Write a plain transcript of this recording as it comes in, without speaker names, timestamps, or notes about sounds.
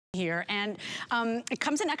here. And it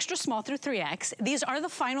comes in extra small through 3X. These are the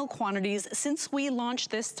final quantities. Since we launched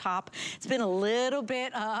this top, it's been a little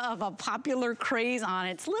bit of a popular craze on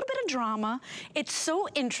it. It's a little bit of drama. It's so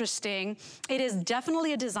interesting. It is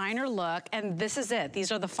definitely a designer look, and this is it.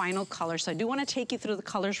 These are the final colors. So I do want to take you through the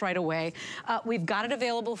colors right away. We've got it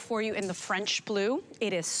available for you in the French blue.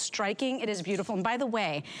 It is striking. It is beautiful. And by the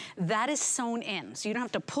way, that is sewn in. So you don't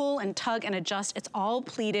have to pull and tug and adjust. It's all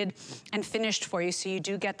pleated and finished for you. So you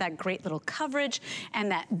do get that great little coverage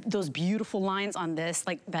and those beautiful lines on this,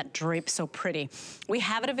 like that drape, so pretty. We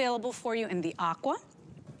have it available for you in the aqua.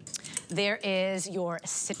 There is your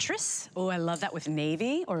citrus. Oh, I love that with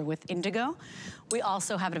navy or with indigo. We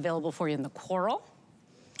also have it available for you in the coral.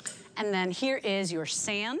 And then here is your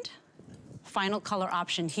sand. Final color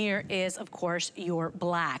option here is, of course, your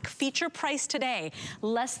black. Feature price today,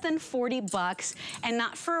 less than 40 bucks, and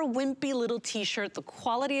not for a wimpy little t-shirt. The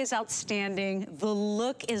quality is outstanding. The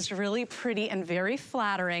look is really pretty and very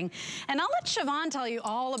flattering. And I'll let Siobhan tell you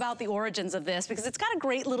all about the origins of this because it's got a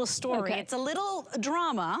great little story. Okay. It's a little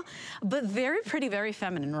drama, but very pretty, very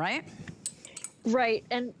feminine, right? Right,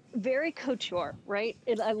 and very couture, right?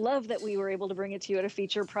 I love that we were able to bring it to you at a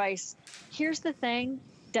feature price. Here's the thing.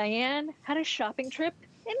 Diane had a shopping trip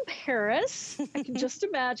in Paris. I can just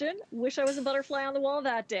imagine. Wish I was a butterfly on the wall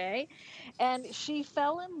that day. And she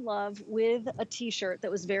fell in love with a t-shirt that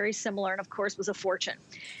was very similar and of course was a fortune.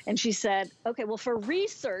 And she said, okay, well, for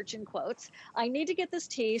research, in quotes, I need to get this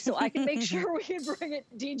tee so I can make sure we can bring it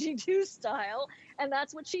DG2 style. And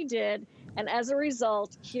that's what she did. And as a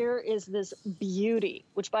result, here is this beauty,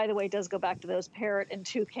 which, by the way, does go back to those parrot and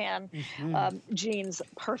toucan jeans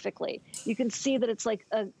perfectly. You can see that it's like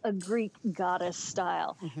a Greek goddess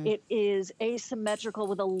style. It is asymmetrical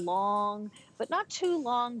with a long, but not too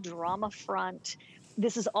long, drama front.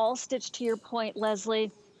 This is all stitched to your point,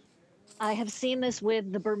 Leslie. I have seen this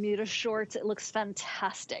with the Bermuda shorts. It looks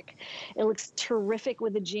fantastic. It looks terrific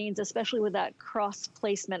with the jeans, especially with that cross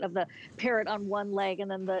placement of the parrot on one leg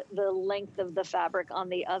and then the length of the fabric on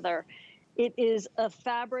the other. It is a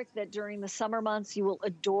fabric that during the summer months you will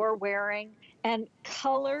adore wearing. And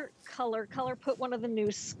color, color, color. Put one of the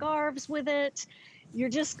new scarves with it. You're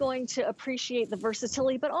just going to appreciate the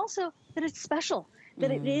versatility, but also that it's special. That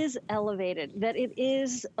it is elevated, that it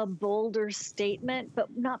is a bolder statement, but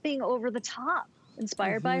not being over the top,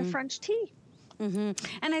 inspired by a French tee. And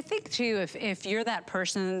I think too, if you're that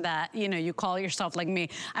person that, you know, you call yourself like me,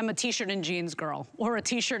 I'm a t-shirt and jeans girl, or a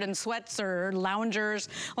t-shirt and sweats or loungers.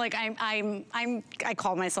 Like I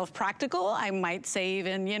call myself practical. I might say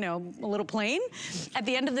even, you know, a little plain. At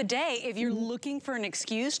the end of the day, if you're looking for an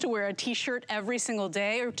excuse to wear a t-shirt every single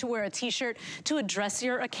day, or to wear a t-shirt to a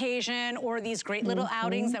dressier occasion, or these great little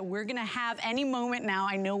outings that we're gonna have any moment now.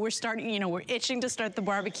 I know we're starting, you know, we're itching to start the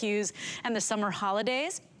barbecues and the summer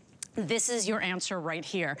holidays. This is your answer right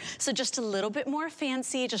here. So just a little bit more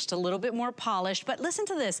fancy, just a little bit more polished, but listen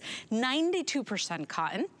to this, 92%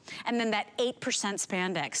 cotton, and then that 8%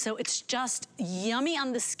 spandex. So it's just yummy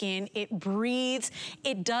on the skin, it breathes,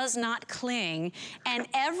 it does not cling, and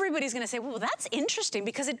everybody's gonna say, well, that's interesting,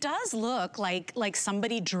 because it does look like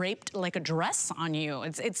somebody draped like a dress on you.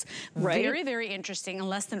 It's very, very interesting, and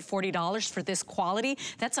less than $40 for this quality,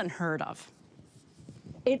 that's unheard of.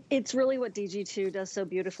 It's really what DG2 does so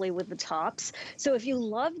beautifully with the tops. So if you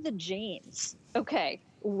love the jeans, okay,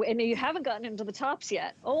 and you haven't gotten into the tops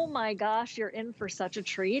yet, oh my gosh, you're in for such a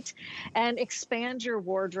treat. And expand your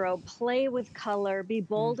wardrobe, play with color, be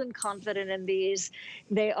bold and confident in these.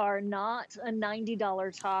 They are not a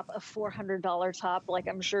 $90 top, a $400 top, like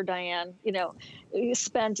I'm sure Diane, you know,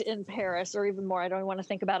 spent in Paris, or even more. I don't want to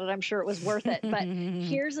think about it. I'm sure it was worth it. But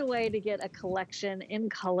here's a way to get a collection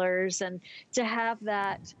in colors and to have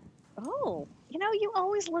that, oh, you know, you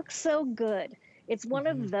always look so good. It's one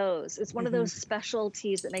of those. It's one of those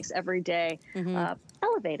specialties that makes every day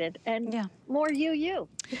elevated and more you.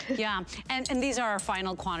 Yeah, and these are our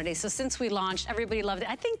final quantities. So since we launched, everybody loved it.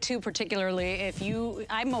 I think too, particularly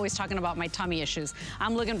I'm always talking about my tummy issues.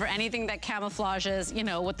 I'm looking for anything that camouflages, you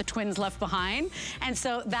know, what the twins left behind. And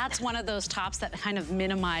so that's one of those tops that kind of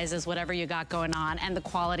minimizes whatever you got going on, and the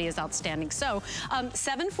quality is outstanding. So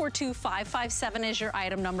 742557 is your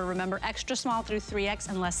item number. Remember, extra small through 3X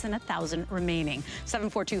and less than 1,000 remaining.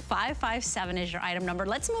 742557 is your item number.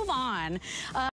 Let's move on.